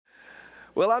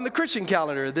Well, on the Christian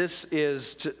calendar, this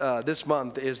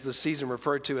month is the season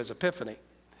referred to as Epiphany.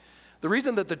 The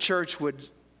reason that the church would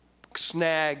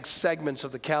snag segments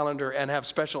of the calendar and have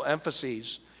special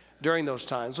emphases during those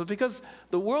times was because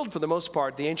the world, for the most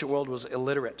part, the ancient world, was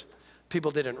illiterate.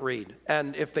 People didn't read.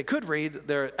 And if they could read,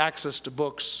 their access to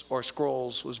books or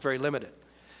scrolls was very limited.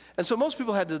 And so most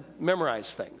people had to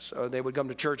memorize things. Or they would come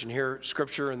to church and hear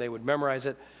scripture and they would memorize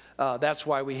it. That's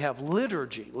why we have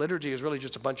liturgy. Liturgy is really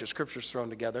just a bunch of scriptures thrown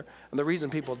together. And the reason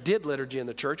people did liturgy in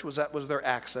the church was that was their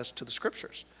access to the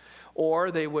scriptures.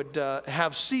 Or they would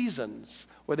have seasons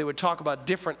where they would talk about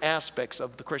different aspects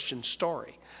of the Christian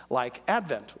story, like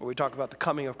Advent, where we talk about the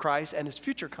coming of Christ and his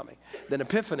future coming. Then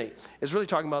Epiphany is really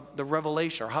talking about the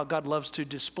revelation, or how God loves to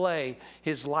display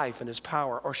his life and his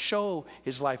power, or show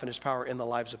his life and his power in the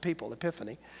lives of people,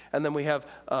 Epiphany. And then we have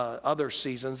other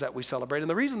seasons that we celebrate. And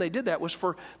the reason they did that was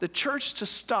for the church to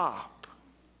stop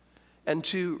and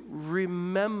to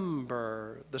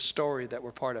remember the story that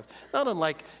we're part of. Not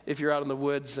unlike if you're out in the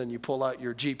woods and you pull out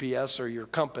your GPS or your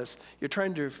compass, you're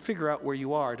trying to figure out where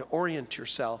you are, to orient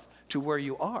yourself to where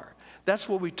you are. That's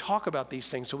where we talk about these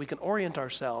things, so we can orient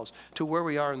ourselves to where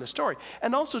we are in the story.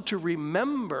 And also to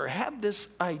remember, have this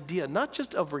idea, not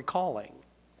just of recalling,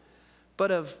 but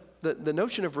of the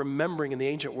notion of remembering in the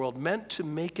ancient world meant to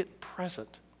make it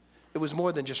present. It was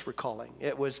more than just recalling.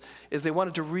 They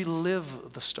wanted to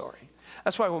relive the story.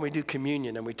 That's why when we do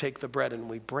communion and we take the bread and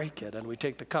we break it and we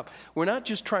take the cup, we're not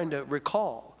just trying to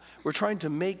recall. We're trying to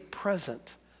make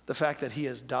present the fact that he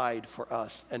has died for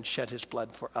us and shed his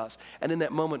blood for us. And in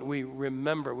that moment, we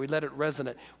remember, we let it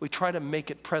resonate. We try to make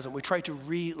it present. We try to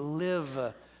relive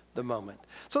the moment.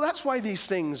 So that's why these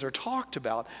things are talked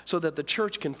about, so that the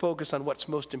church can focus on what's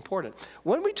most important.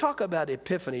 When we talk about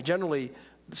Epiphany, generally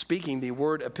speaking, the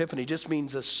word epiphany just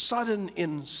means a sudden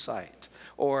insight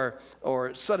or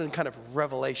sudden kind of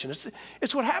revelation.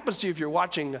 It's what happens to you if you're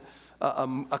watching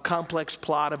a complex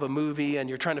plot of a movie and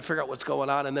you're trying to figure out what's going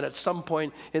on, and then at some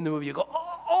point in the movie you go,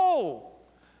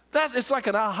 it's like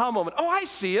an aha moment. Oh, I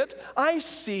see it. I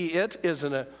see it is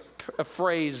a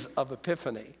phrase of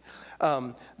epiphany.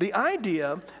 The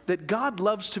idea that God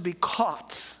loves to be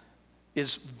caught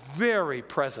is very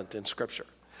present in Scripture.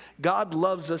 God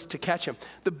loves us to catch him.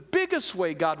 The biggest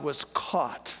way God was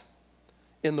caught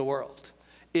in the world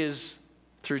is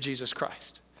through Jesus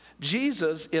Christ.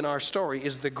 Jesus, in our story,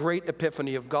 is the great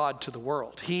epiphany of God to the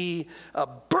world. He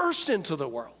burst into the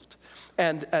world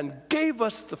and gave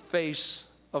us the face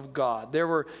of God. There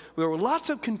were lots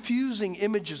of confusing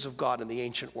images of God in the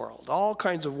ancient world, all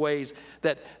kinds of ways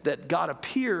that God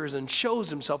appears and shows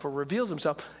himself or reveals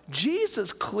himself.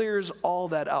 Jesus clears all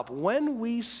that up. When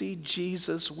we see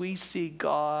Jesus, we see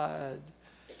God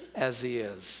as he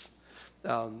is.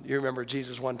 You remember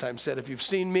Jesus one time said, if you've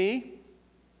seen me,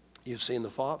 you've seen the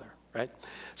Father. Right?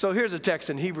 So here's a text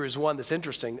in Hebrews 1 that's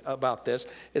interesting about this.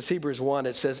 It's Hebrews 1.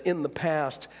 It says, in the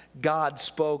past, God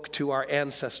spoke to our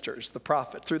ancestors,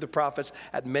 through the prophets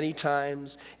at many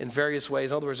times in various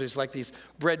ways. In other words, there's like these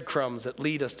breadcrumbs that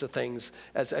lead us to things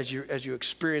as you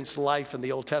experience life in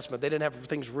the Old Testament. They didn't have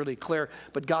things really clear,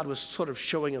 but God was sort of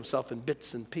showing himself in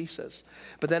bits and pieces.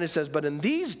 But then it says, but in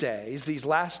these days, these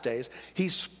last days,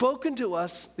 he's spoken to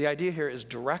us, the idea here is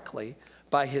directly,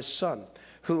 by his Son,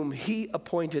 whom he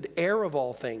appointed heir of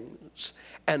all things,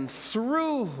 and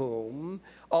through whom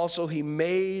also he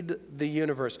made the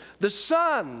universe. The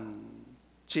Son,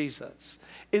 Jesus,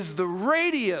 is the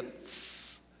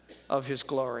radiance of his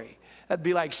glory. That'd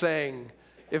be like saying,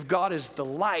 if God is the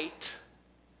light,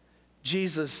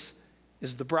 Jesus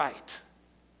is the bright.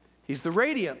 He's the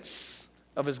radiance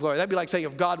of his glory. That'd be like saying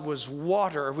if God was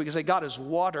water, if we could say God is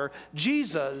water,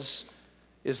 Jesus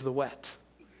is the wet.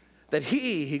 That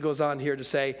he goes on here to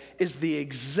say, is the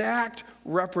exact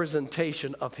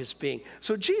representation of his being.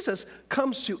 So Jesus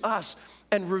comes to us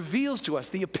and reveals to us,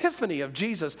 the epiphany of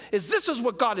Jesus is this is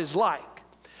what God is like.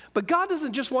 But God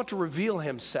doesn't just want to reveal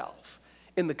himself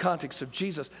in the context of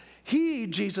Jesus.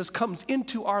 Jesus, comes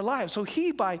into our lives. So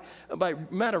he, by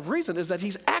matter of reason, is that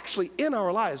he's actually in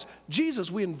our lives.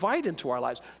 Jesus, we invite into our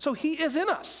lives. So he is in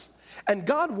us. And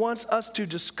God wants us to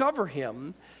discover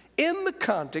him in the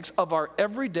context of our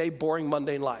everyday, boring,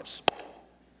 mundane lives.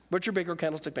 Butcher, baker,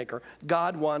 candlestick maker,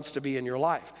 God wants to be in your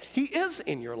life. He is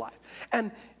in your life.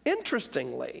 And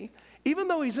interestingly, even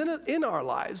though he's in our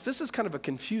lives, this is kind of a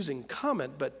confusing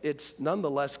comment, but it's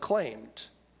nonetheless claimed,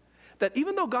 that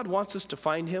even though God wants us to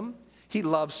find him, he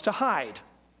loves to hide.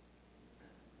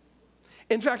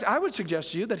 In fact, I would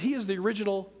suggest to you that he is the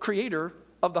original creator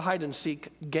of the hide and seek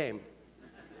game.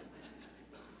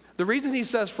 The reason he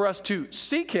says for us to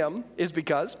seek him is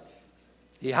because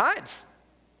he hides.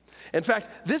 In fact,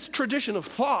 this tradition of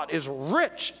thought is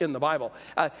rich in the Bible.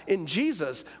 In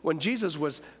Jesus, when Jesus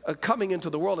was coming into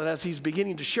the world and as he's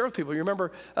beginning to share with people, you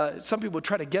remember some people would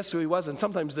try to guess who he was, and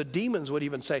sometimes the demons would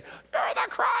even say, "You're the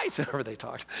Christ," however they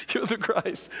talked. "You're the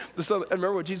Christ." And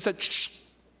remember what Jesus said? "Shh,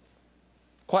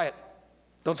 quiet,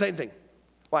 don't say anything."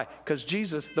 Why? Because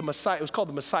Jesus, the Messiah, it was called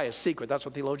the Messiah's secret. That's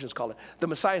what theologians call it. The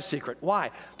Messiah's secret.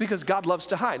 Why? Because God loves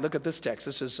to hide. Look at this text.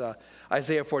 This is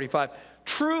Isaiah 45.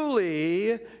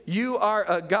 "Truly, you are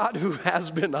a God who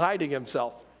has been hiding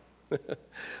himself."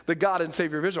 The God and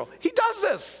Savior of Israel. He does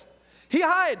this. He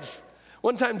hides.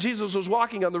 One time Jesus was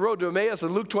walking on the road to Emmaus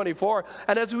in Luke 24.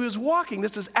 And as he was walking,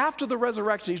 this is after the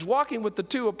resurrection, he's walking with the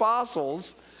two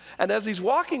apostles. And as he's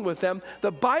walking with them,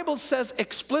 the Bible says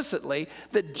explicitly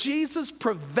that Jesus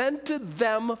prevented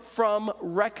them from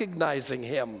recognizing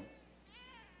him.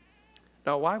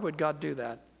 Now, why would God do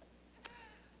that?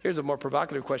 Here's a more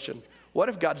provocative question. What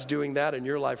if God's doing that in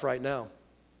your life right now?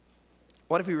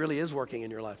 What if he really is working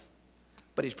in your life,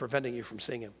 but he's preventing you from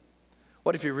seeing him?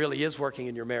 What if he really is working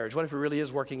in your marriage? What if he really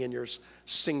is working in your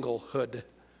singlehood?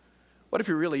 What if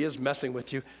he really is messing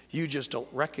with you? You just don't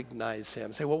recognize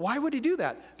him. Say, well, why would he do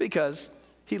that? Because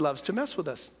he loves to mess with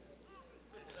us.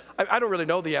 I don't really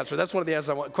know the answer. That's one of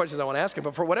the questions I want to ask him.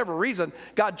 But for whatever reason,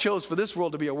 God chose for this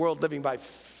world to be a world living by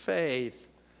faith,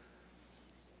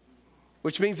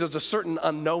 which means there's a certain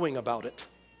unknowing about it.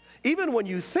 Even when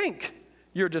you think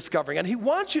you're discovering, and he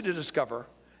wants you to discover.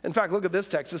 In fact, look at this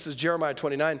text. This is Jeremiah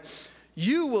 29.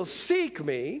 "You will seek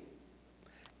me,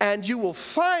 and you will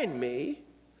find me,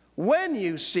 when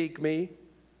you seek me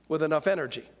with enough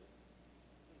energy,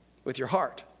 with your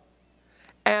heart.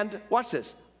 And watch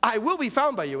this, I will be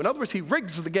found by you." In other words, he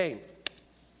rigs the game.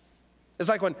 It's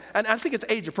like when, and I think it's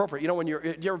age appropriate. You know, when you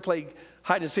ever play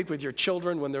hide and seek with your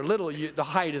children, when they're little, the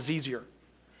hide is easier.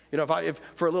 You know, if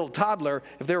for a little toddler,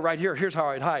 if they're right here, here's how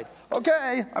I'd hide.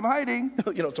 Okay, I'm hiding.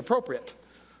 You know, it's appropriate,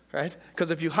 right?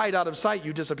 Because if you hide out of sight,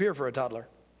 you disappear for a toddler.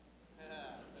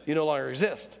 You no longer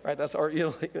exist, right? That's, or, you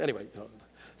know, anyway, you know,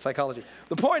 psychology.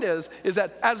 The point is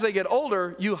that as they get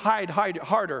older, you hide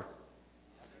harder.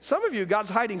 Some of you, God's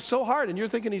hiding so hard and you're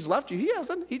thinking he's left you. He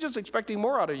hasn't. He's just expecting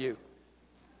more out of you.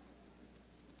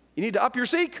 You need to up your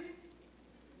seek.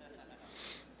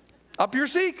 Up your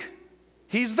seek.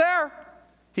 He's there.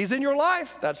 He's in your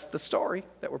life. That's the story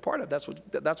that we're part of. That's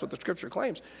what the scripture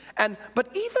claims.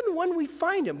 But even when we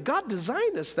find him, God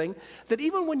designed this thing that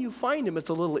even when you find him, it's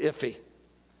a little iffy.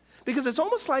 Because it's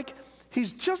almost like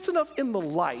he's just enough in the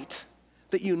light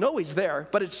that you know he's there,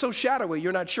 but it's so shadowy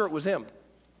you're not sure it was him.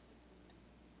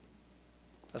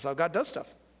 That's how God does stuff.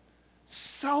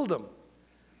 Seldom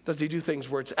does he do things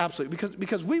where it's absolutely,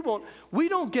 because we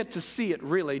don't get to see it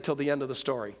really till the end of the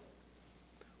story,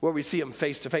 where we see him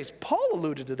face to face. Paul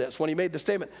alluded to this when he made the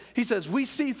statement. He says, we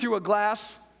see through a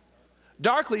glass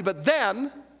darkly, but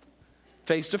then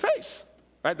face to face.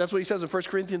 Right? That's what he says in 1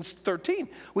 Corinthians 13.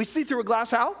 We see through a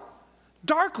glass how?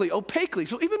 Darkly, opaquely.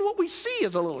 So even what we see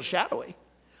is a little shadowy.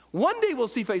 One day we'll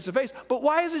see face to face, but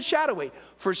why is it shadowy?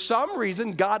 For some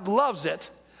reason, God loves it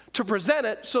to present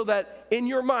it so that in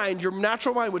your mind, your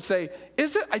natural mind would say,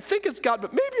 is it? I think it's God,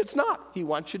 but maybe it's not. He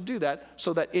wants you to do that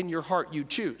so that in your heart you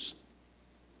choose.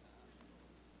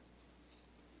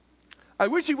 I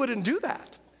wish you wouldn't do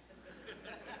that.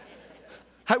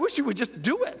 I wish you would just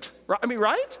do it. I mean,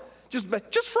 right?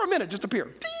 Just for a minute, just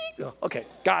appear. Oh, okay,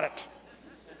 got it.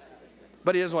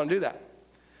 But he doesn't want to do that.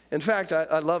 In fact,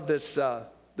 I love this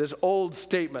old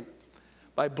statement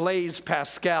by Blaise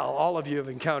Pascal. All of you have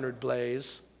encountered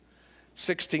Blaise,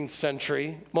 16th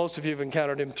century. Most of you have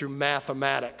encountered him through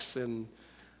mathematics in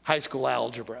high school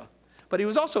algebra. But he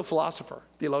was also a philosopher,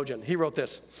 theologian. He wrote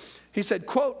this. He said,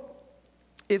 quote,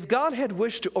 if God had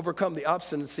wished to overcome the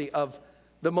obstinacy of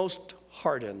the most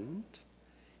hardened,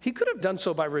 he could have done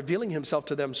so by revealing himself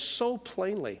to them so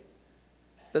plainly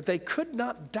that they could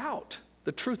not doubt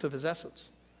the truth of his essence.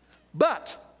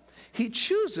 But he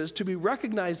chooses to be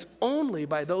recognized only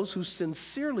by those who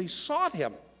sincerely sought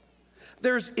him.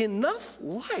 There's enough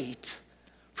light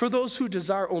for those who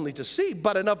desire only to see,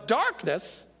 but enough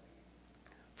darkness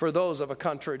for those of a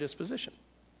contrary disposition.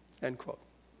 End quote.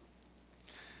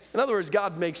 In other words,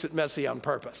 God makes it messy on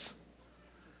purpose.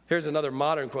 Here's another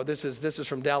modern quote. This is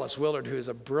from Dallas Willard, who is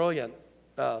a brilliant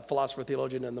philosopher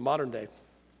theologian in the modern day.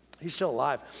 He's still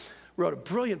alive. Wrote a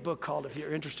brilliant book called, if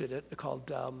you're interested in it,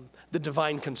 called The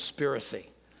Divine Conspiracy.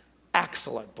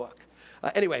 Excellent book.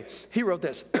 Anyway, he wrote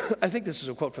this. I think this is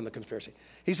a quote from The Conspiracy.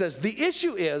 He says, the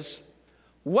issue is,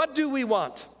 what do we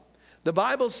want? The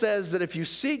Bible says that if you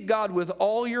seek God with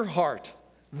all your heart,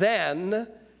 then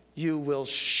you will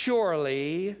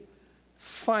surely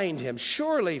find him.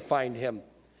 Surely find him.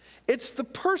 It's the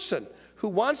person who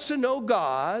wants to know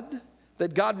God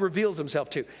that God reveals himself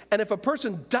to. And if a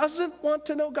person doesn't want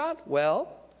to know God,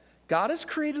 well, God has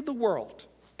created the world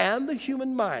and the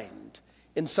human mind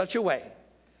in such a way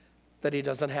that he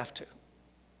doesn't have to.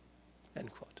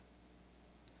 End quote.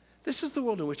 This is the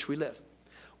world in which we live.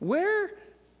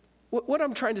 What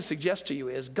I'm trying to suggest to you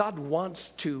is God wants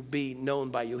to be known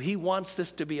by you. He wants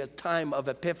this to be a time of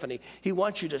epiphany. He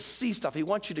wants you to see stuff. He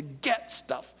wants you to get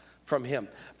stuff from him.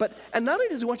 And not only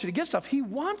does he want you to get stuff, he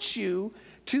wants you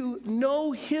to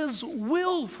know his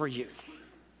will for you.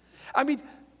 I mean,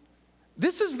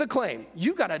 this is the claim.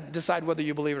 You've got to decide whether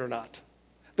you believe it or not.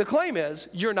 The claim is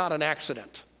you're not an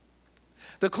accident.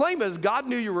 The claim is God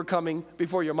knew you were coming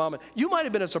before your mom. You might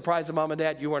have been a surprise to mom and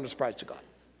dad. You weren't a surprise to God.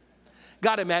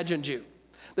 God imagined you.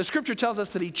 The scripture tells us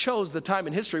that he chose the time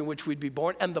in history in which we'd be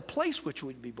born and the place which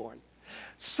we'd be born.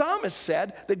 Psalmist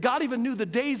said that God even knew the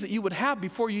days that you would have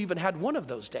before you even had one of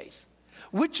those days,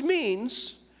 which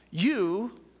means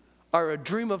you are a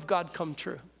dream of God come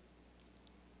true.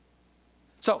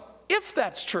 So if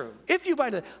that's true, if you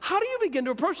buy that, how do you begin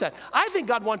to approach that? I think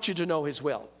God wants you to know his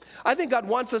will. I think God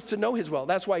wants us to know his will.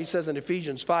 That's why he says in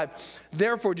Ephesians 5,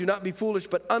 therefore do not be foolish,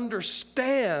 but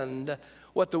understand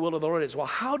what the will of the Lord is. Well,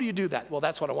 how do you do that? Well,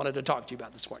 that's what I wanted to talk to you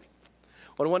about this morning.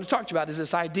 What I want to talk to you about is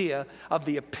this idea of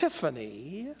the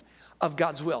epiphany of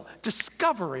God's will,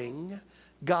 discovering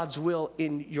God's will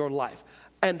in your life.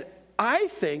 And I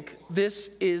think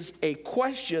this is a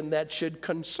question that should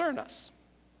concern us.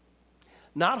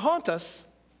 Not haunt us,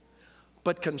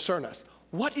 but concern us.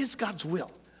 What is God's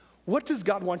will? What does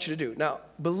God want you to do? Now,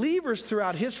 believers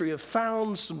throughout history have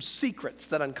found some secrets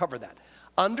that uncover that.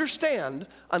 Understand,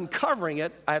 uncovering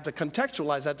it, I have to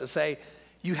contextualize that to say,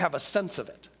 you have a sense of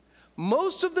it.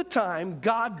 Most of the time,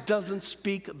 God doesn't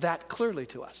speak that clearly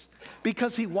to us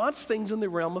because he wants things in the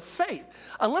realm of faith.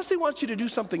 Unless he wants you to do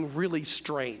something really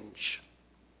strange,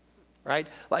 right?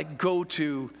 Like go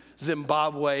to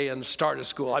Zimbabwe and start a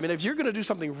school. I mean, if you're going to do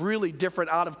something really different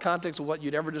out of context of what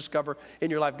you'd ever discover in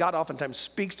your life, God oftentimes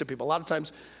speaks to people. A lot of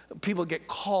times people get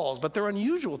calls, but they're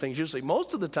unusual things usually.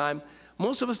 Most of the time,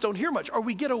 most of us don't hear much, or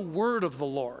we get a word of the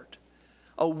Lord,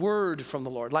 a word from the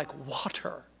Lord, like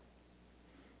water.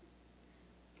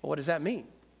 Well, what does that mean?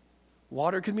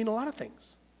 Water could mean a lot of things.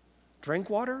 Drink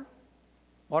water,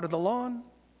 water the lawn,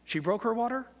 she broke her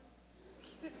water.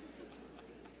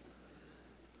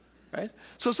 Right?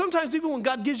 So sometimes even when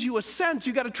God gives you a sense,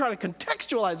 you got to try to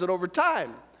contextualize it over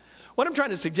time. What I'm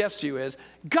trying to suggest to you is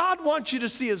God wants you to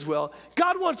see his will.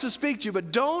 God wants to speak to you,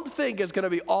 but don't think it's going to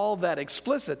be all that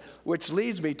explicit, which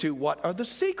leads me to what are the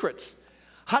secrets?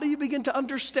 How do you begin to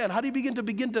understand? How do you begin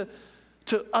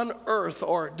to unearth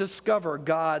or discover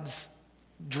God's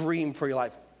dream for your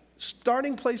life?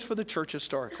 Starting place for the church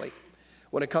historically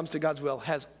when it comes to God's will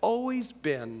has always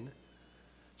been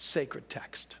sacred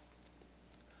text.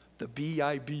 The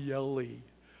Bible,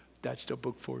 that's the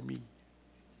book for me,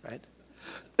 right?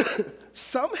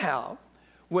 Somehow,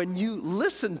 when you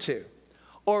listen to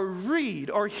or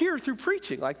read or hear through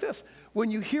preaching like this,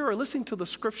 when you hear or listen to the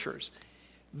scriptures,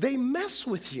 they mess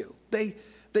with you. They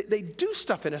do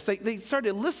stuff in us. They start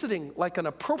eliciting like an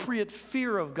appropriate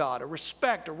fear of God, a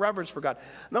respect, a reverence for God.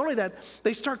 Not only that,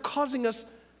 they start causing us,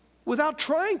 without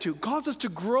trying to, cause us to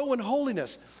grow in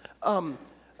holiness.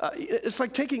 It's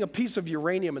like taking a piece of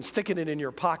uranium and sticking it in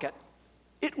your pocket.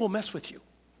 It will mess with you.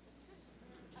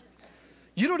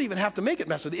 You don't even have to make it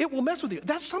mess with you. It will mess with you.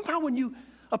 That's somehow when you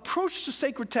approach the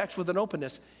sacred text with an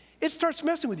openness, it starts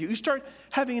messing with you. You start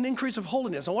having an increase of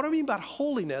holiness. And what I mean about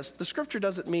holiness, the scripture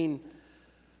doesn't mean,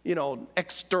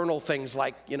 external things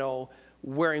like,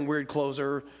 wearing weird clothes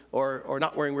or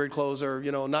not wearing weird clothes or,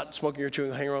 not smoking or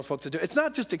chewing, hanging around with folks that do. It's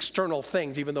not just external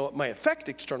things, even though it might affect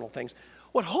external things.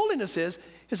 What holiness is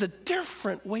a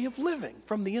different way of living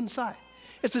from the inside.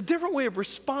 It's a different way of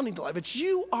responding to life. It's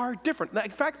you are different. In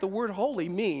fact, the word holy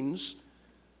means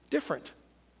different.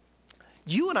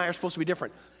 You and I are supposed to be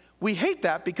different. We hate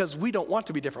that because we don't want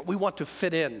to be different. We want to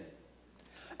fit in.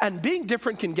 And being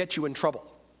different can get you in trouble.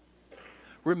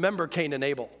 Remember Cain and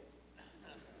Abel,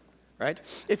 right?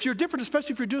 If you're different,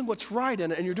 especially if you're doing what's right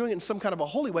and you're doing it in some kind of a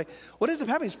holy way, what ends up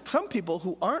happening is some people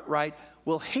who aren't right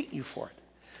will hate you for it.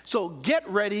 So get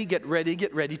ready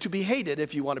to be hated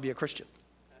if you want to be a Christian.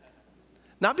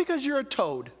 Not because you're a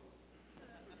toad.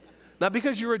 Not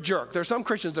because you're a jerk. There are some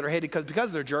Christians that are hated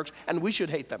because they're jerks, and we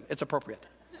should hate them. It's appropriate.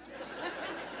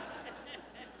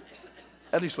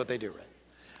 At least what they do, right?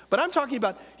 But I'm talking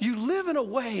about you live in a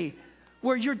way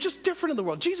where you're just different in the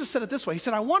world. Jesus said it this way. He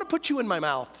said, I want to put you in my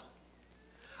mouth.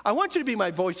 I want you to be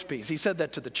my voice piece. He said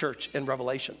that to the church in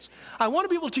Revelations. I want to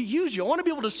be able to use you. I want to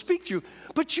be able to speak to you.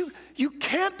 But you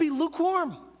can't be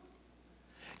lukewarm.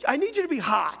 I need you to be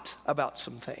hot about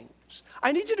some things.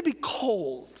 I need you to be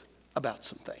cold about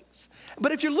some things.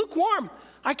 But if you're lukewarm,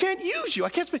 I can't use you. I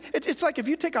can't speak. It's like if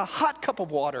you take a hot cup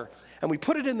of water and we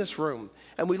put it in this room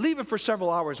and we leave it for several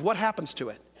hours, what happens to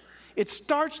it? It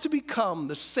starts to become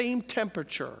the same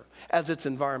temperature as its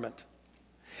environment.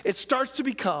 It starts to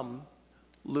become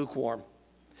lukewarm.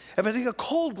 If I take a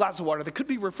cold glass of water that could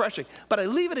be refreshing, but I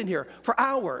leave it in here for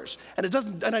hours and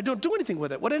I don't do anything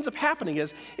with it, what ends up happening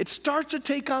is it starts to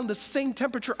take on the same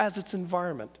temperature as its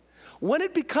environment. When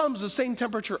it becomes the same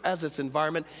temperature as its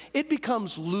environment, it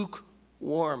becomes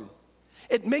lukewarm.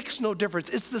 It makes no difference.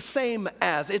 It's the same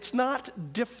as. It's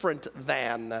not different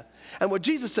than. And what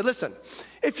Jesus said, listen,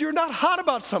 if you're not hot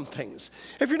about some things,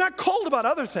 if you're not cold about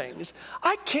other things,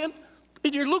 I can't,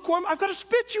 if you're lukewarm, I've got to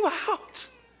spit you out.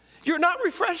 You're not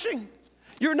refreshing.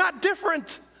 You're not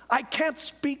different. I can't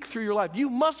speak through your life. You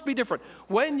must be different.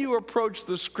 When you approach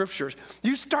the scriptures,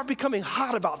 you start becoming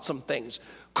hot about some things,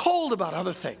 cold about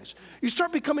other things. You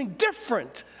start becoming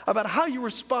different about how you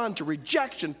respond to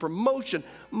rejection, promotion,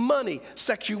 money,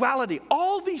 sexuality,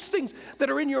 all these things that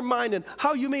are in your mind and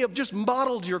how you may have just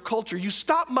modeled your culture. You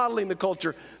stop modeling the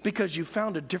culture because you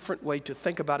found a different way to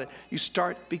think about it. You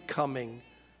start becoming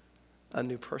a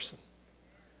new person.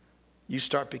 You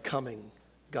start becoming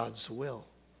God's will.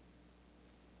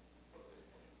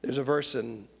 There's a verse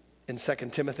in 2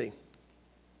 Timothy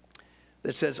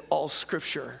that says all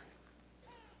scripture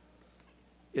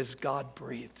is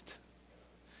God-breathed.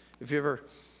 If you ever,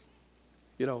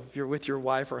 if you're with your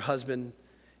wife or husband,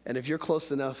 and if you're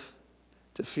close enough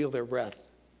to feel their breath,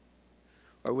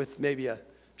 or with maybe a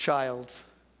child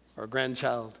or a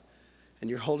grandchild, and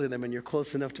you're holding them and you're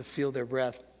close enough to feel their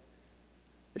breath,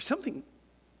 there's something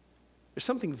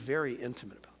very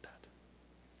intimate about that.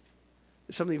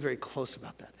 There's something very close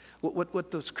about that.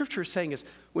 What the scripture is saying is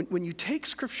when you take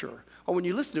scripture or when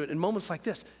you listen to it in moments like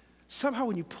this, somehow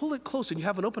when you pull it close and you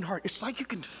have an open heart, it's like you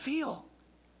can feel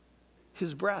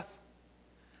his breath.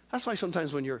 That's why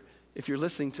sometimes if you're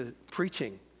listening to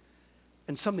preaching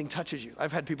and something touches you,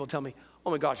 I've had people tell me,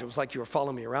 oh my gosh, it was like you were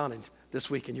following me around this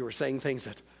week and you were saying things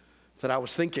that I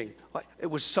was thinking. It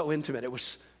was so intimate. It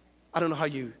was, I don't know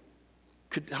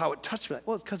how it touched me.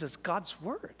 Well, it's because it's God's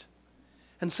word.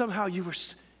 And somehow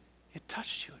it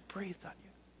touched you, it breathed on you.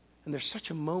 And there's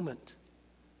such a moment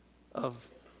of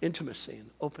intimacy and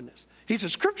openness. He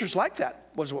says, scripture's like that,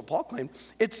 was what Paul claimed.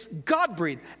 It's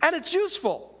God-breathed, and it's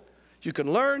useful. You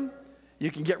can learn,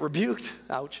 you can get rebuked,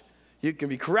 ouch. You can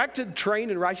be corrected, trained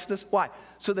in righteousness. Why?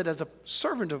 So that as a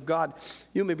servant of God,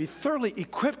 you may be thoroughly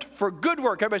equipped for good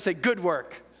work. Everybody say good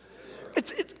work.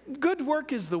 Good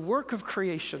work is the work of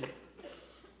creation.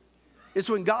 It's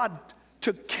when God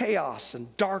took chaos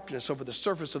and darkness over the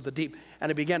surface of the deep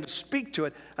and he began to speak to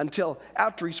it until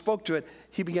after he spoke to it,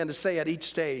 he began to say at each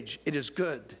stage, it is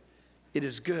good, it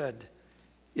is good,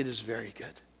 it is very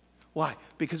good. Why?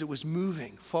 Because it was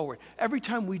moving forward. Every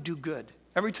time we do good,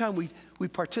 every time we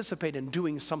participate in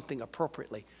doing something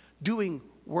appropriately, doing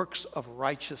works of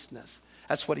righteousness.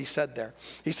 That's what he said there.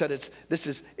 He said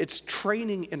it's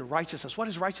training in righteousness. What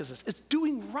is righteousness? It's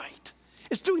doing right.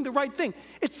 It's doing the right thing.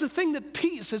 It's the thing that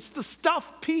it's the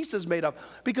stuff peace is made of.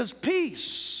 Because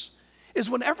peace is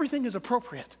when everything is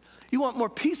appropriate. You want more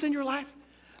peace in your life?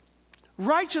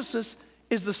 Righteousness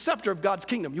is the scepter of God's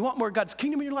kingdom. You want more of God's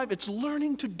kingdom in your life? It's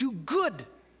learning to do good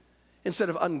instead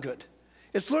of ungood.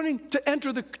 It's learning to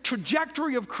enter the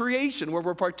trajectory of creation where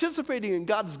we're participating in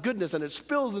God's goodness and it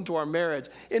spills into our marriage,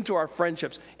 into our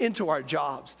friendships, into our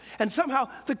jobs. And somehow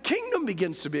the kingdom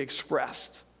begins to be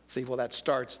expressed. See, well, that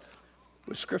starts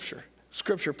with Scripture.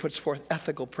 Scripture puts forth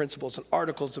ethical principles and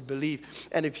articles of belief.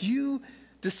 And if you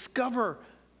discover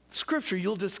Scripture,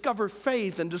 you'll discover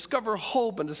faith and discover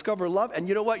hope and discover love. And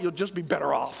you know what? You'll just be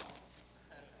better off.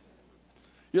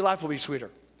 Your life will be sweeter.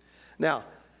 Now,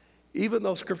 even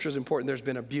though Scripture is important, there's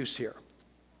been abuse here.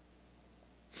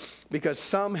 Because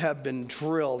some have been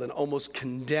drilled and almost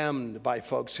condemned by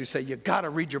folks who say, you got to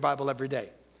read your Bible every day.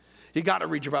 You got to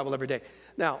read your Bible every day.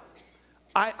 Now,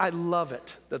 I love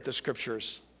it that the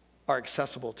scriptures are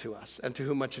accessible to us, and to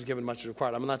whom much is given, much is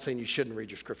required. I'm not saying you shouldn't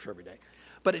read your scripture every day,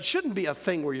 but it shouldn't be a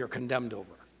thing where you're condemned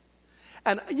over.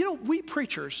 And we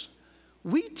preachers,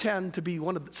 we tend to be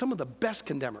some of the best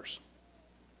condemners.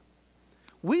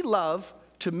 We love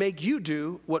to make you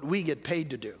do what we get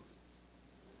paid to do.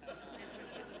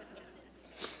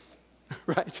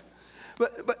 Right?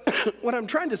 But what I'm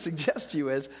trying to suggest to you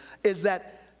is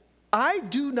that I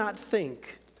do not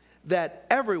think that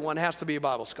everyone has to be a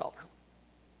Bible scholar.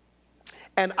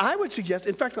 And I would suggest,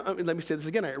 in fact, let me say this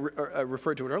again, I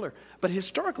referred to it earlier, but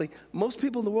historically, most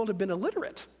people in the world have been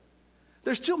illiterate.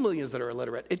 There's still millions that are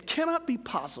illiterate. It cannot be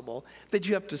possible that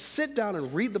you have to sit down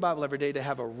and read the Bible every day to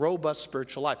have a robust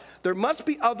spiritual life. There must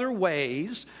be other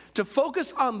ways to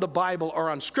focus on the Bible or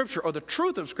on Scripture or the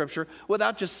truth of Scripture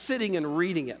without just sitting and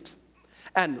reading it.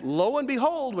 And lo and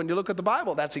behold, when you look at the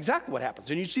Bible, that's exactly what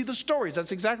happens. And you see the stories,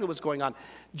 that's exactly what's going on.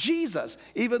 Jesus,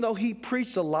 even though he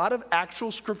preached a lot of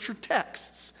actual Scripture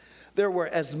texts, there were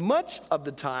as much of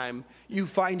the time you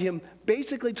find him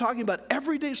basically talking about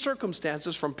everyday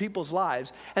circumstances from people's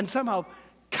lives and somehow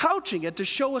couching it to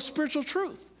show a spiritual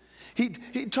truth. He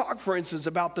talked, for instance,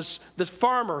 about this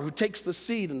farmer who takes the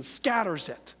seed and scatters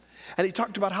it. And he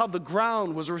talked about how the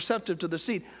ground was receptive to the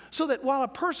seed, so that while a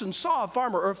person saw a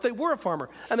farmer, or if they were a farmer,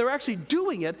 and they were actually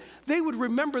doing it, they would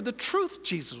remember the truth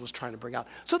Jesus was trying to bring out.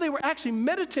 So they were actually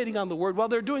meditating on the word while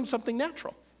they're doing something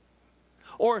natural.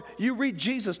 Or you read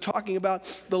Jesus talking about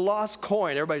the lost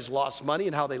coin. Everybody's lost money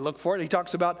and how they look for it. He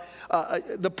talks about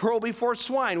the pearl before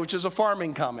swine, which is a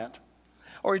farming comment.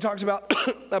 Or he talks about,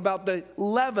 about the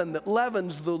leaven that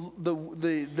leavens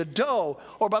the dough,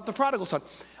 or about the prodigal son.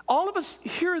 All of us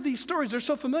hear these stories. They're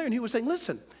so familiar. And he was saying,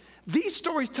 listen, these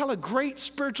stories tell a great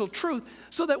spiritual truth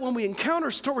so that when we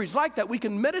encounter stories like that, we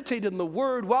can meditate in the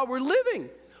word while we're living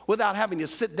without having to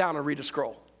sit down and read a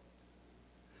scroll.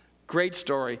 Great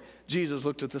story. Jesus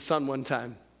looked at the sun one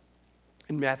time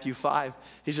in Matthew 5.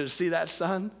 He said, see that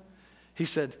sun? He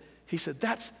said,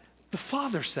 that's the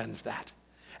Father sends that.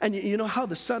 And you know how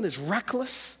the sun is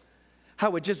reckless?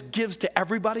 How it just gives to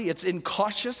everybody? It's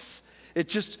incautious. It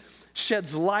just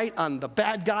sheds light on the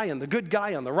bad guy and the good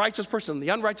guy, on the righteous person and the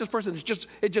unrighteous person.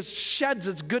 It just sheds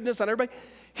its goodness on everybody.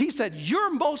 He said, you're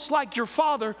most like your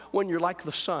Father when you're like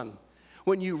the sun.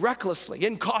 When you recklessly,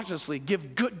 incautiously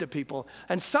give good to people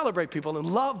and celebrate people and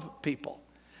love people.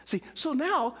 See, so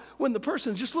now when the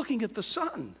person's just looking at the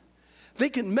sun, they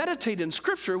can meditate in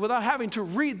Scripture without having to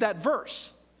read that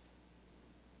verse.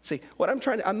 See,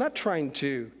 I'm not trying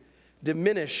to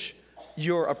diminish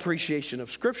your appreciation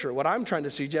of Scripture. What I'm trying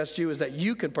to suggest to you is that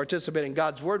you can participate in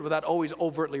God's Word without always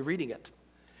overtly reading it.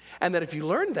 And that if you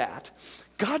learn that,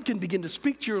 God can begin to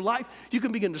speak to your life. You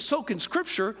can begin to soak in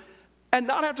Scripture and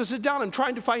not have to sit down and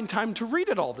trying to find time to read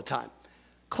it all the time.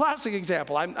 Classic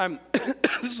example.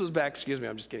 This was back, excuse me,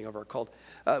 I'm just getting over a cold.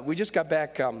 We just got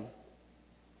back.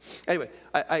 Anyway,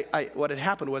 what had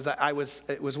happened was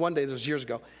it was one day, this was years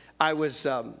ago, I was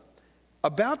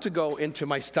about to go into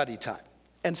my study time.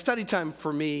 And study time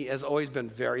for me has always been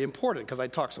very important because I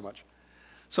talk so much.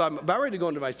 So I'm about ready to go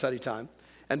into my study time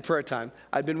and prayer time.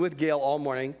 I'd been with Gail all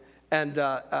morning. And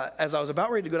as I was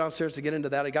about ready to go downstairs to get into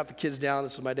that, I got the kids down.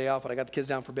 This was my day off, but I got the kids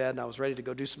down for bed, and I was ready to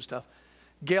go do some stuff.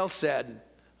 Gail said,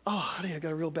 oh, honey, I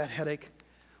got a real bad headache.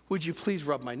 Would you please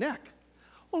rub my neck?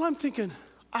 Well, I'm thinking,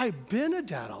 I've been a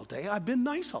dad all day. I've been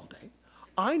nice all day.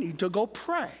 I need to go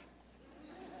pray.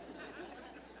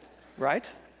 Right?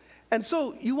 And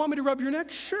so, you want me to rub your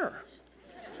neck? Sure.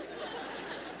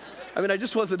 I mean, I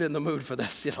just wasn't in the mood for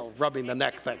this, rubbing the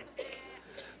neck thing.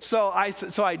 So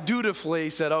I dutifully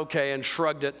said, okay, and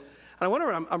shrugged it. And I went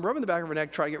over, I'm rubbing the back of her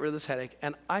neck, trying to get rid of this headache,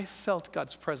 and I felt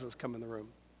God's presence come in the room.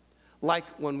 Like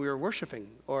when we were worshiping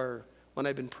or when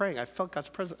I'd been praying, I felt God's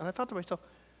presence. And I thought to myself,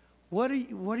 what are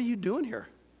you doing here?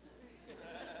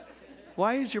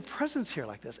 Why is your presence here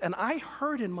like this? And I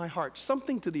heard in my heart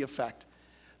something to the effect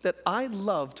that I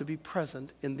love to be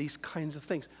present in these kinds of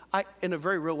things. In a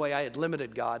very real way, I had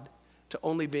limited God to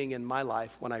only being in my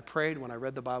life when I prayed, when I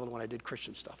read the Bible, when I did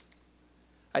Christian stuff.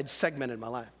 I'd segmented my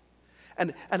life.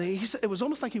 And he said, it was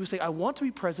almost like he was saying, I want to be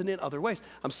present in other ways.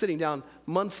 I'm sitting down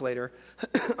months later.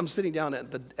 I'm sitting down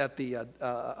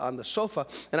on the sofa,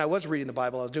 and I was reading the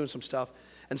Bible. I was doing some stuff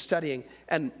and studying.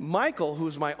 And Michael,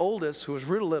 who's my oldest, who was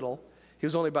real little, he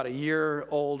was only about a year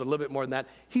old, a little bit more than that.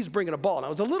 He's bringing a ball. Now,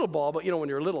 it was a little ball, but when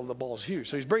you're little, the ball's huge.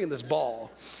 So he's bringing this ball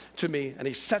to me, and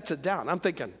he sets it down. I'm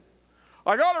thinking,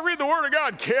 I got to read the Word of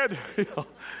God, kid.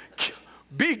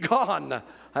 Be gone.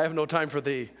 I have no time for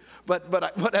thee.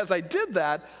 But as I did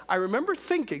that, I remember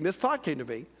thinking, this thought came to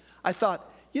me. I thought,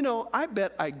 I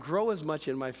bet I grow as much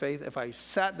in my faith if I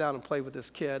sat down and played with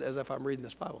this kid as if I'm reading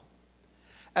this Bible.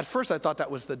 At first, I thought that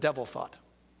was the devil thought.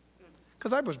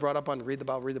 Because I was brought up on read the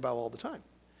Bible all the time.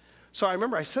 So I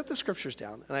remember I set the scriptures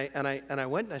down, and I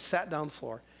went and I sat down on the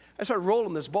floor. I started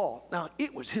rolling this ball. Now,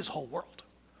 it was his whole world.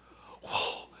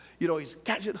 Whoa. He's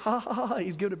catching,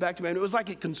 he's giving it back to me. And it was like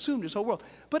it consumed his whole world.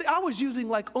 But I was using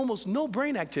like almost no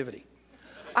brain activity.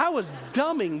 I was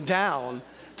dumbing down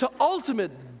to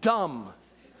ultimate dumb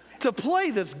to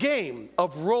play this game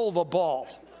of roll the ball.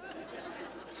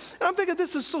 And I'm thinking,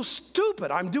 this is so stupid.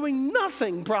 I'm doing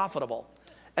nothing profitable.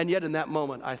 And yet in that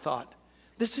moment, I thought,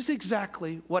 this is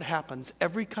exactly what happens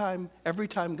every time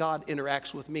God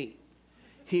interacts with me.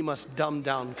 he must dumb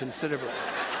down considerably.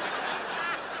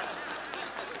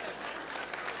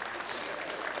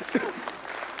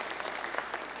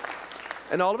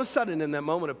 And all of a sudden, in that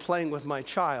moment of playing with my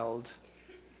child,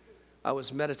 I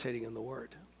was meditating in the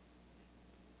Word.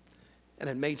 And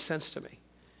it made sense to me.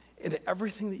 In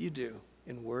everything that you do,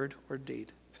 in word or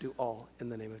deed, do all in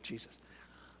the name of Jesus.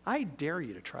 I dare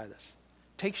you to try this.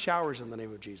 Take showers in the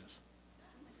name of Jesus.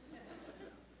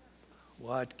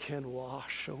 What can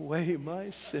wash away my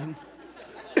sin?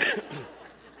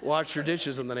 Wash your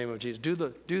dishes in the name of Jesus. Do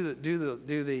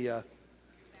the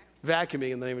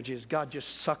vacuuming in the name of Jesus. God,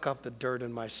 just suck up the dirt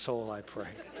in my soul, I pray.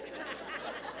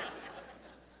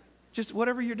 Just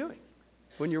whatever you're doing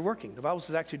when you're working. The Bible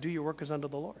says actually do your work as unto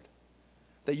the Lord.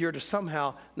 That you're to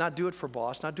somehow not do it for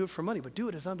boss, not do it for money, but do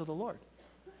it as unto the Lord.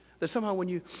 That somehow when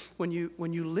you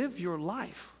live your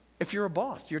life, if you're a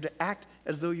boss, you're to act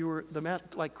as though you were the man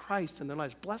like Christ in their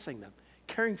lives, blessing them,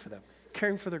 caring for them,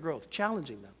 caring for their growth,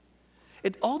 challenging them.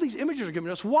 All these images are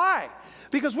given us. Why?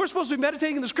 Because we're supposed to be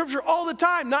meditating in the Scripture all the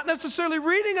time, not necessarily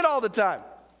reading it all the time.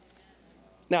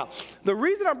 Now, the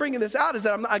reason I'm bringing this out is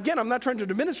that, I'm not trying to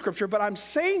diminish Scripture, but I'm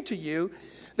saying to you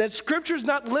that Scripture is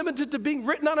not limited to being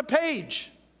written on a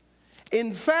page.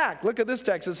 In fact, look at this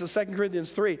text. This is 2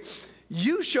 Corinthians 3.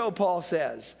 You show, Paul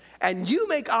says, and you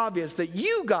make obvious that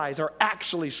you guys are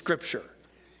actually Scripture.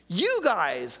 You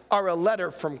guys are a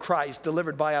letter from Christ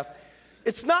delivered by us.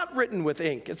 It's not written with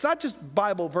ink. It's not just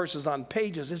Bible verses on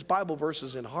pages. It's Bible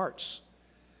verses in hearts.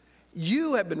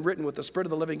 You have been written with the Spirit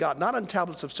of the living God, not on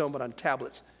tablets of stone, but on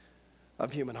tablets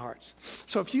of human hearts.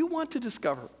 So if you want to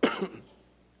discover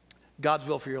God's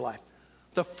will for your life,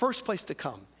 the first place to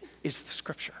come is the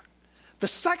Scripture. The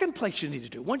second place you need to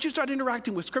do, once you start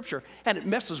interacting with Scripture and it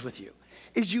messes with you,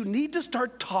 is you need to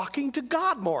start talking to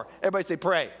God more. Everybody say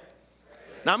pray.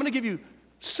 Now I'm going to give you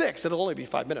 6, it'll only be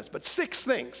 5 minutes, but 6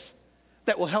 things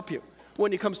that will help you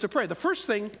when it comes to prayer. The first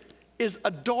thing is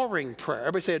adoring prayer.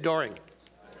 Everybody say adoring.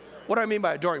 What do I mean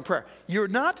by adoring prayer? You're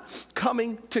not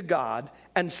coming to God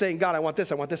and saying, God, I want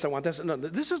this, I want this, I want this. No,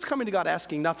 this is coming to God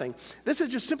asking nothing. This is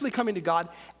just simply coming to God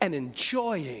and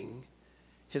enjoying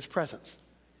His presence.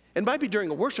 It might be during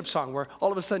a worship song where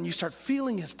all of a sudden you start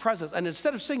feeling His presence, and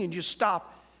instead of singing, you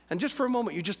stop, and just for a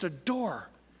moment, you just adore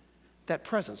that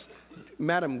presence.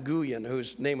 Madame Guyon,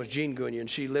 whose name was Jean Guyon,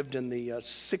 she lived in the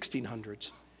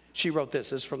 1600s. She wrote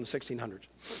this is from the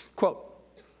 1600s. Quote,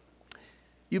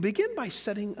 you begin by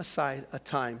setting aside a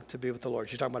time to be with the Lord.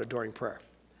 She's talking about adoring prayer.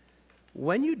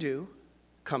 When you do,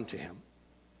 come to Him.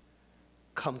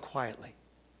 Come quietly.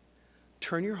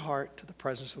 Turn your heart to the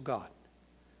presence of God.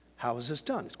 How is this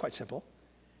done? It's quite simple.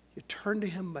 You turn to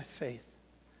Him by faith.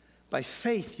 By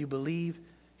faith, you believe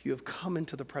you have come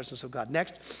into the presence of God.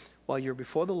 Next, while you're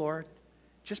before the Lord,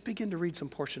 just begin to read some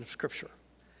portion of Scripture.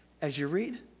 As you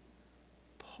read,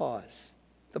 pause.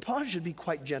 The pause should be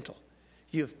quite gentle.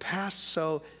 You have passed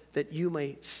so that you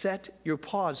may set your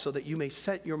pause so that you may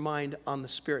set your mind on the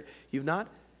Spirit.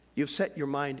 You've set your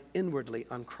mind inwardly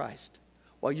on Christ.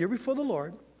 While you're before the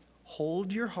Lord,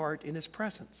 hold your heart in His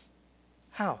presence.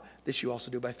 How? This you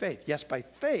also do by faith. Yes, by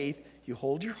faith, you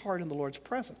hold your heart in the Lord's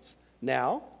presence.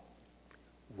 Now,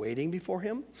 waiting before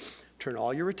Him, turn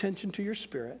all your attention to your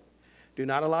spirit. Do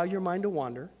not allow your mind to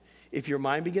wander. If your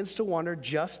mind begins to wander,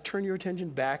 just turn your attention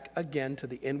back again to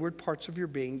the inward parts of your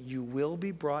being. You will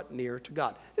be brought near to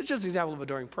God. It's just an example of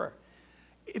adoring prayer.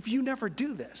 If you never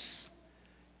do this,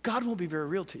 God won't be very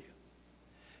real to you.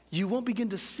 You won't begin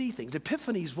to see things.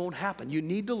 Epiphanies won't happen. You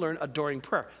need to learn adoring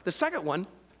prayer. The second one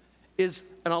is,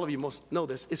 and all of you most know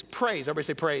this, is praise. Everybody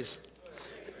say praise.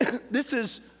 This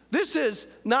is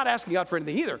not asking God for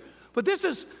anything either, but this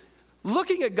is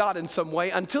looking at God in some way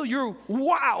until you're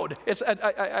wowed.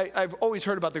 I've always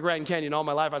heard about the Grand Canyon all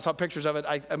my life. I saw pictures of it.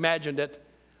 I imagined it.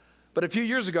 But a few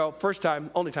years ago, first time,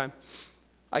 only time,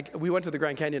 we went to the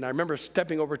Grand Canyon. I remember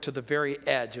stepping over to the very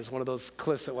edge. It was one of those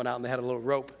cliffs that went out and they had a little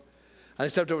rope. And I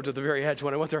stepped over to the very edge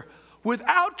when I went there.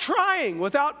 Without trying,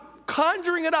 without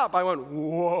conjuring it up, I went,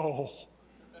 whoa.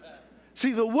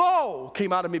 See, the whoa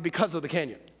came out of me because of the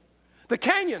canyon. The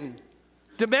canyon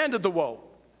demanded the whoa.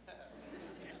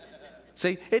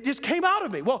 See, it just came out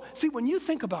of me. Well, see, when you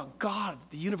think about God,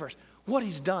 the universe, what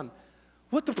He's done,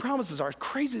 what the promises are, as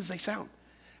crazy as they sound,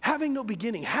 having no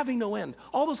beginning, having no end,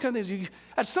 all those kind of things,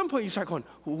 at some point you start going,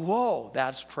 whoa,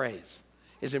 that's praise.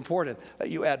 It's important that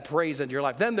you add praise into your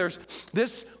life. Then there's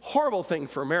this horrible thing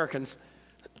for Americans,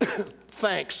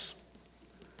 thanks.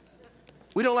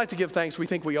 We don't like to give thanks. We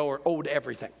think we are owed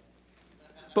everything.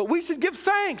 But we should give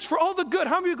thanks for all the good.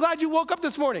 How many of you are glad you woke up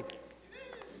this morning?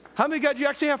 How many glad you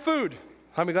actually have food?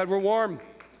 How many glad we're warm?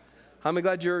 How many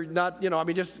glad you're not,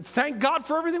 just thank God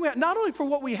for everything we have. Not only for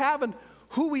what we have and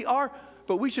who we are,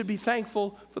 but we should be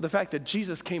thankful for the fact that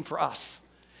Jesus came for us.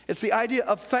 It's the idea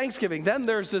of thanksgiving. Then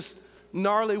there's this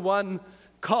gnarly one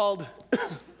called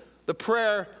the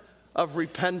prayer of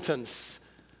repentance.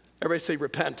 Everybody say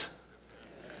repent.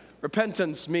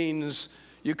 Repentance means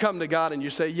you come to God and you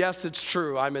say, yes, it's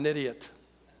true, I'm an idiot.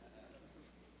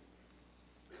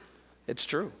 It's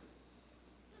true.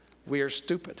 We are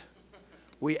stupid.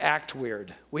 We act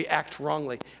weird. We act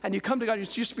wrongly. And you come to God, you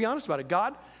just be honest about it.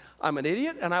 God, I'm an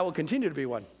idiot and I will continue to be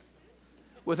one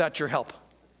without your help.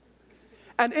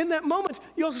 And in that moment,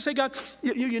 you also say, God,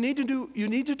 you need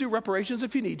to do reparations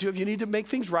if you need to. If you need to make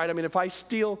things right. I mean, if I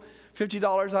steal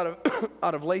 $50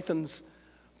 out of Lathan's,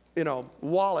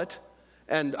 wallet,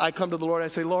 and I come to the Lord, I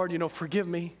say, Lord, forgive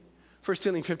me for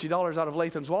stealing $50 out of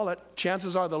Lathan's wallet.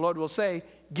 Chances are the Lord will say,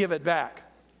 give it back.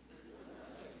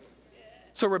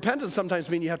 So repentance sometimes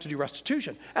means you have to do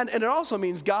restitution. And it also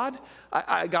means, God,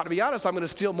 I got to be honest, I'm going to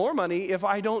steal more money if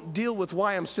I don't deal with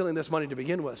why I'm stealing this money to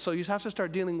begin with. So you have to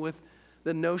start dealing with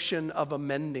the notion of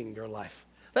amending your life.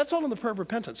 That's all in the prayer of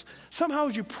repentance. Somehow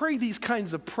as you pray these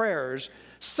kinds of prayers,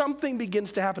 something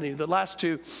begins to happen to you. The last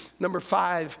two, number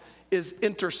 5, is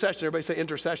intercession. Everybody say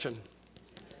intercession.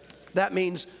 That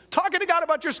means talking to God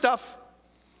about your stuff.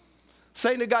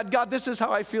 Saying to God, God, this is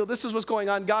how I feel. This is what's going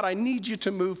on. God, I need you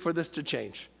to move for this to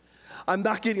change. I'm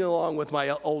not getting along with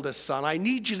my oldest son. I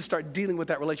need you to start dealing with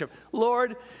that relationship.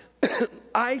 Lord,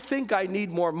 I think I need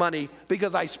more money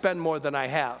because I spend more than I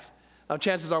have. Now,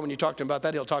 chances are when you talk to him about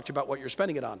that, he'll talk to you about what you're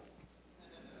spending it on.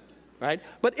 Right?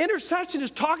 But intercession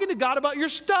is talking to God about your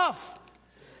stuff.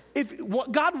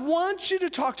 God wants you to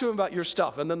talk to him about your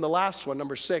stuff. And then the last one,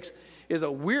 number 6, is a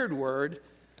weird word.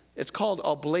 It's called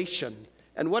oblation.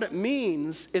 And what it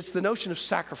means, it's the notion of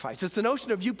sacrifice. It's the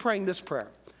notion of you praying this prayer.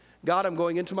 God, I'm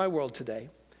going into my world today,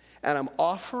 and I'm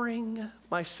offering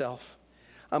myself.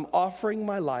 I'm offering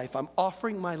my life. I'm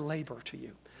offering my labor to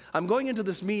you. I'm going into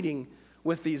this meeting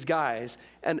with these guys,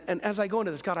 and as I go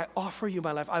into this, God, I offer you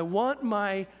my life. I want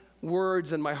my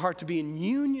words and my heart to be in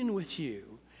union with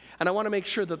you, and I want to make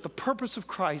sure that the purpose of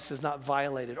Christ is not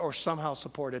violated or somehow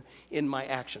supported in my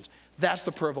actions. That's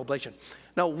the prayer of oblation.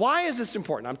 Now, why is this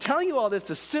important? I'm telling you all this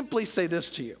to simply say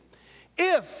this to you.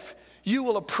 If you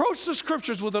will approach the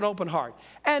scriptures with an open heart,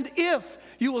 and if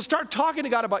you will start talking to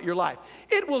God about your life,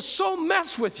 it will so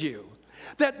mess with you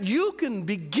that you can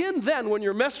begin then when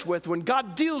you're messed with, when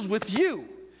God deals with you,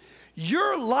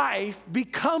 your life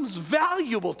becomes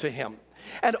valuable to him.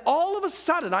 And all of a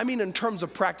sudden, I mean in terms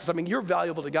of practice, you're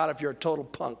valuable to God if you're a total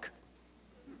punk.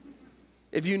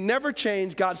 If you never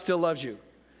change, God still loves you.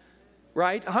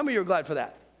 Right? How many of you are glad for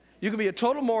that? You can be a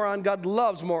total moron. God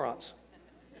loves morons.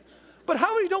 But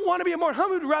how many don't want to be a moron? How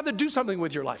many would rather do something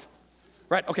with your life?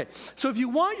 Right? Okay. So if you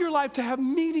want your life to have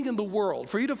meaning in the world,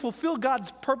 for you to fulfill God's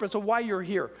purpose of why you're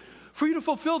here, for you to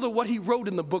fulfill what he wrote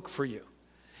in the book for you,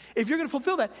 if you're going to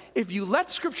fulfill that, if you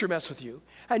let Scripture mess with you,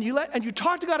 and you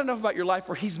talk to God enough about your life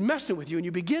where he's messing with you, and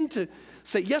you begin to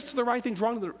say yes to the right things,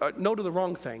 no to the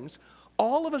wrong things,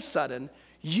 all of a sudden,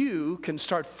 you can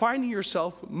start finding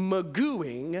yourself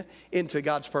magooing into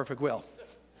God's perfect will.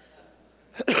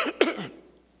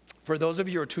 For those of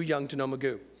you who are too young to know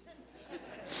magoo,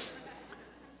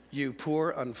 you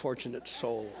poor unfortunate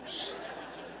souls.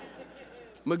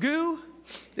 Magoo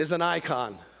is an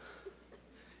icon.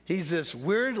 He's this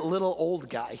weird little old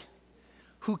guy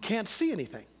who can't see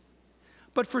anything.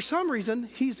 But for some reason,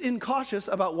 he's incautious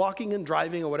about walking and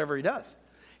driving or whatever he does.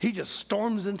 He just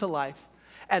storms into life.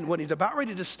 And when he's about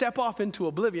ready to step off into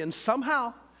oblivion,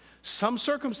 somehow, some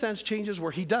circumstance changes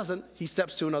where he doesn't. He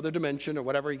steps to another dimension or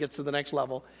whatever, he gets to the next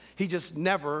level. He just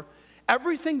never,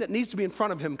 everything that needs to be in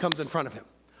front of him comes in front of him.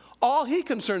 All he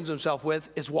concerns himself with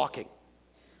is walking.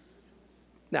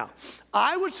 Now,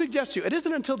 I would suggest to you, it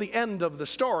isn't until the end of the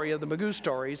story, of the Magoo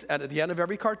stories, and at the end of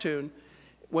every cartoon,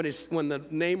 when the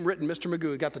name written, Mr.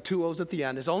 Magoo, got the 2 O's at the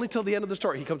end, it's only till the end of the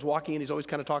story. He comes walking and he's always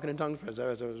kind of talking in tongues.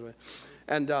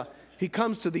 And he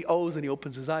comes to the O's and he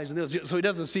opens his eyes, and so he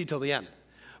doesn't see till the end.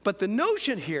 But the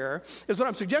notion here is what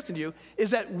I'm suggesting to you,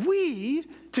 is that we,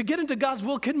 to get into God's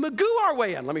will, can Magoo our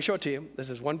way in. Let me show it to you. This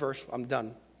is one verse. I'm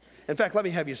done. In fact, let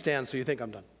me have you stand so you think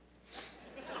I'm done.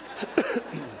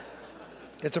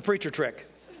 It's a preacher trick.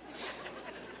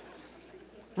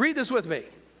 Read this with me.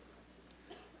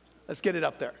 Let's get it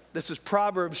up there. This is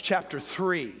Proverbs chapter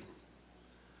 3.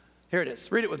 Here it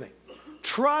is. Read it with me.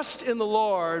 Trust in the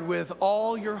Lord with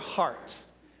all your heart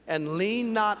and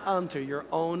lean not unto your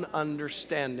own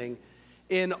understanding.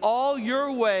 In all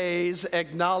your ways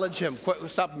acknowledge him.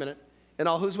 Stop a minute. In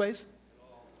all whose ways?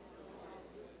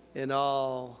 In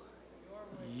all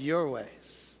your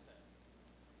ways.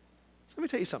 So let me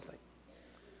tell you something.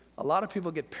 A lot of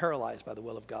people get paralyzed by the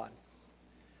will of God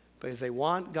because they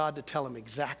want God to tell them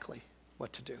exactly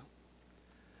what to do.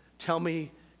 Tell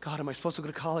me, God, am I supposed to go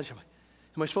to college?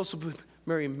 Am I supposed to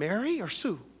marry Mary or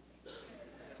Sue?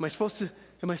 Am I supposed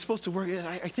to work?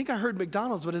 I think I heard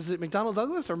McDonald's, but is it McDonnell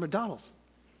Douglas or McDonald's?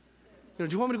 Do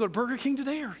you want me to go to Burger King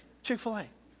today or Chick-fil-A?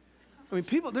 I mean,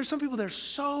 there's some people that are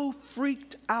so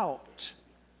freaked out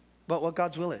about what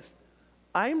God's will is.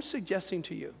 I'm suggesting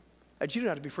to you that you don't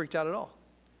have to be freaked out at all.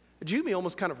 That you can be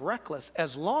almost kind of reckless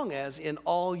as long as in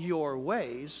all your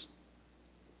ways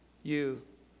you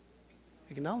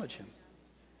acknowledge him.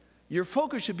 Your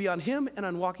focus should be on him and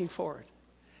on walking forward.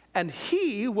 And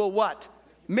he will what?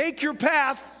 Make your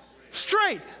path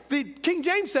straight. The King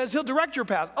James says he'll direct your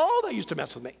path. Oh, that used to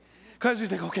mess with me. Because you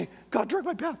think, okay, God, direct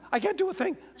my path. I can't do a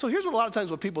thing. So here's what a lot of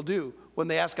times what people do when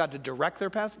they ask God to direct their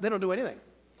path, they don't do anything.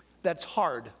 That's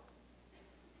hard.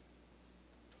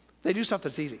 They do stuff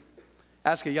that's easy.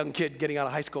 Ask a young kid getting out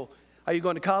of high school, are you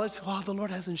going to college? Well, the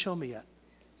Lord hasn't shown me yet.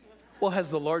 Well,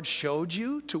 has the Lord showed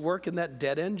you to work in that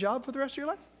dead-end job for the rest of your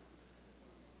life?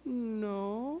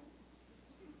 No.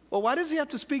 Well, why does he have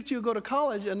to speak to you to go to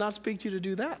college and not speak to you to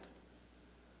do that?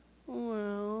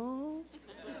 Well...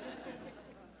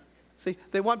 See,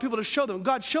 they want people to show them,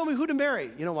 God, show me who to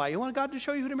marry. You know why you want God to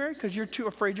show you who to marry? Because you're too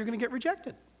afraid you're going to get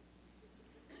rejected.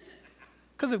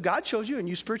 Because if God shows you and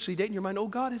you spiritually date in your mind, oh,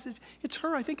 God, it's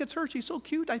her. I think it's her. She's so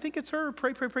cute. I think it's her.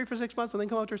 Pray for 6 months and then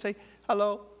come out to her and say,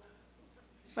 hello,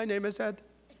 my name is Ed.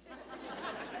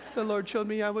 The Lord showed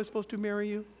me I was supposed to marry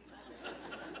you.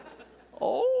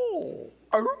 Oh.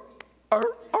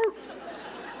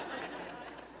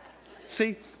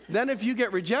 See, then if you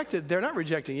get rejected, they're not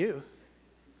rejecting you.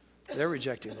 They're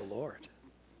rejecting the Lord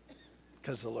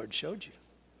because the Lord showed you.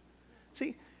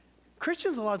 See,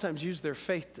 Christians a lot of times use their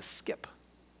faith to skip.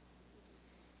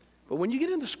 But when you get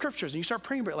in the scriptures and you start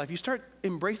praying about your life, you start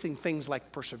embracing things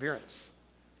like perseverance,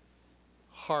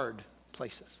 hard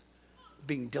places,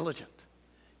 being diligent.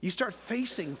 You start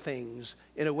facing things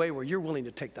in a way where you're willing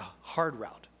to take the hard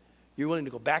route. You're willing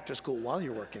to go back to school while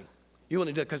you're working. You're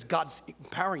willing to do it because God's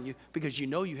empowering you because you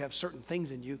know you have certain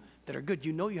things in you that are good.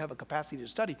 You know you have a capacity to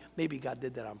study. Maybe God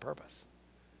did that on purpose.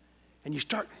 And you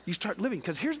start living.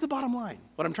 Because here's the bottom line.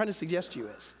 What I'm trying to suggest to you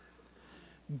is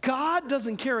God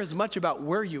doesn't care as much about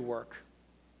where you work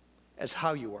as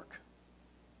how you work.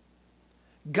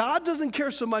 God doesn't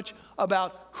care so much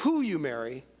about who you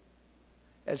marry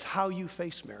as how you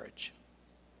face marriage.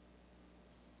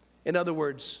 In other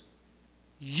words,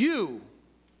 you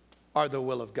are the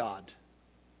will of God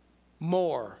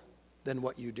more than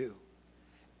what you do.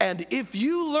 And if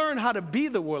you learn how to be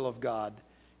the will of God,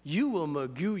 you will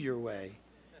magoo your way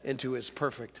into his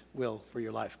perfect will for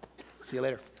your life. See you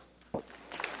later.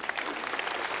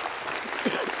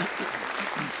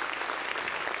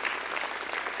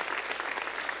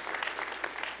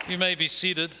 You may be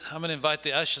seated. I'm going to invite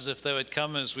the ushers if they would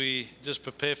come as we just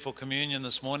prepare for communion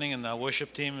this morning, and our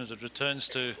worship team as it returns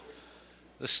to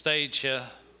the stage here.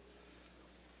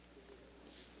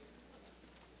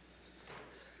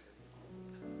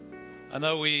 I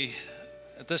know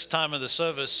at this time of the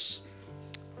service,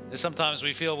 sometimes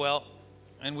we feel, well,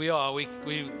 and we are,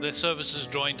 the service is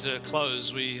drawing to a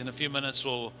close. In a few minutes,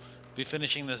 will be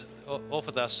finishing off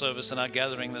with our service and our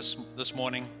gathering this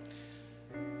morning.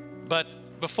 But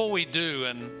before we do,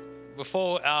 and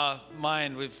before our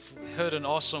mind, we've heard an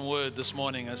awesome word this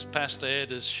morning as Pastor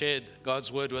Ed has shared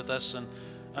God's word with us. And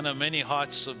I know many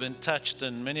hearts have been touched,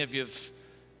 and many of you have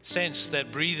sensed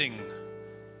that breathing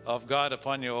of God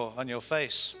on your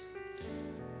face.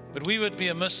 But we would be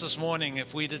amiss this morning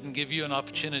if we didn't give you an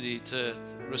opportunity to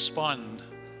respond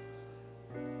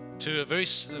to a very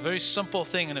simple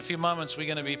thing. In a few moments, we're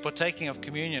going to be partaking of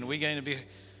communion. We're going to be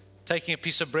taking a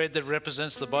piece of bread that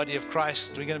represents the body of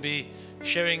Christ. We're going to be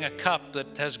sharing a cup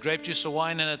that has grape juice or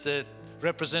wine in it that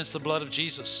represents the blood of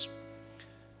Jesus.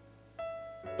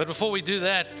 But before we do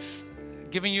that,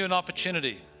 giving you an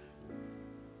opportunity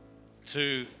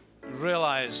to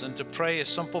realize and to pray a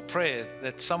simple prayer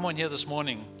that someone here this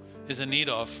morning is in need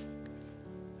of,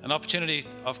 an opportunity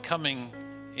of coming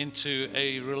into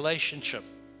a relationship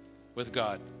with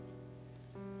God.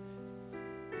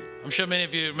 I'm sure many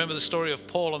of you remember the story of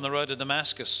Paul on the road to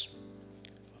Damascus.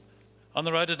 On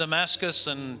the road to Damascus,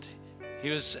 and he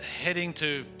was heading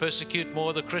to persecute more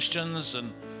of the Christians,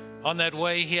 and on that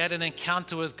way he had an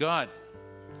encounter with God.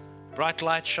 Bright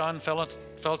light shone, fell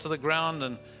to the ground,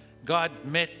 and God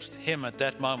met him at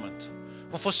that moment.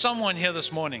 Well, for someone here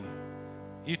this morning,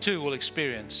 you too will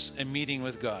experience a meeting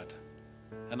with God,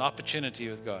 an opportunity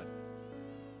with God.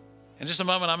 In just a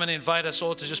moment, I'm going to invite us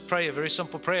all to just pray a very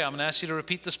simple prayer. I'm going to ask you to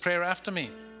repeat this prayer after me.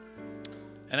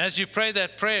 And as you pray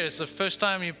that prayer, it's the first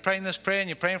time you're praying this prayer and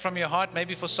you're praying from your heart.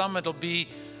 Maybe for some it'll be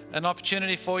an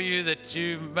opportunity for you that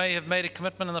you may have made a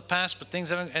commitment in the past, but things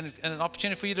haven't, and an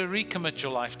opportunity for you to recommit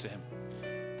your life to Him.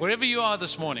 Wherever you are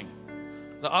this morning,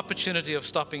 the opportunity of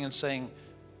stopping and saying,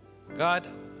 God,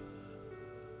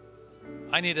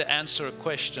 I need to answer a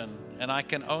question, and I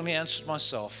can only answer it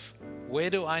myself. Where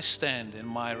do I stand in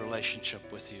my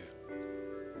relationship with you?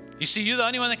 You see, you're the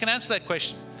only one that can answer that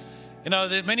question. You know,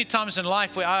 there are many times in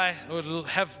life where I would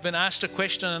have been asked a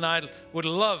question and I would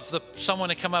love someone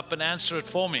to come up and answer it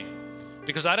for me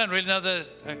because I don't really know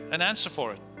an answer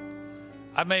for it.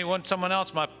 I may want someone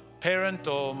else, my parent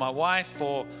or my wife,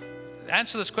 or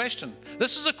answer this question.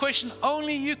 This is a question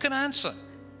only you can answer.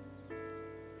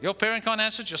 Your parent can't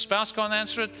answer it. Your spouse can't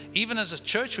answer it. Even as a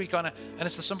church, we can't. And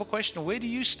it's the simple question, where do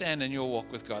you stand in your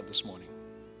walk with God this morning?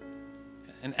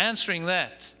 And answering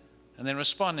that and then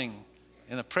responding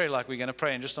in a prayer like we're going to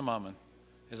pray in just a moment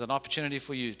is an opportunity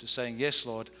for you to say, yes,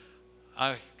 Lord,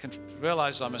 I can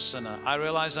realize I'm a sinner. I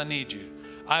realize I need you.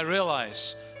 I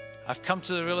realize I've come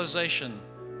to the realization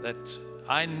that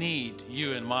I need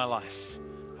you in my life.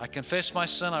 I confess my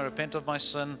sin. I repent of my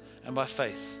sin. And by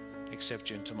faith, accept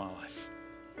you into my life.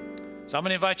 So I'm going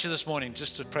to invite you this morning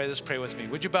just to pray this prayer with me.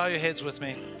 Would you bow your heads with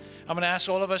me? I'm going to ask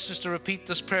all of us just to repeat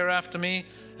this prayer after me.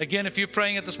 Again, if you're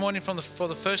praying it this morning for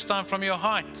the first time from your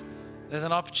heart, there's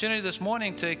an opportunity this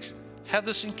morning to have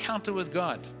this encounter with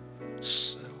God,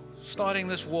 starting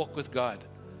this walk with God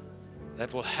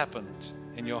that will happen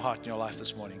in your heart and your life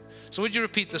this morning. So would you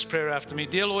repeat this prayer after me?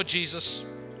 Dear Lord Jesus,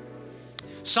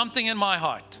 something in my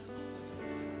heart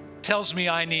tells me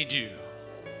I need you.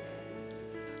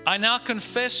 I now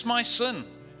confess my sin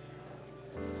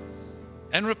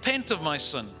and repent of my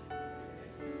sin.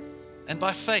 And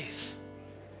by faith,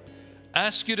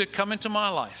 ask you to come into my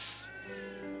life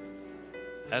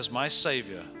as my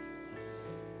Savior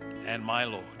and my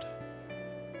Lord.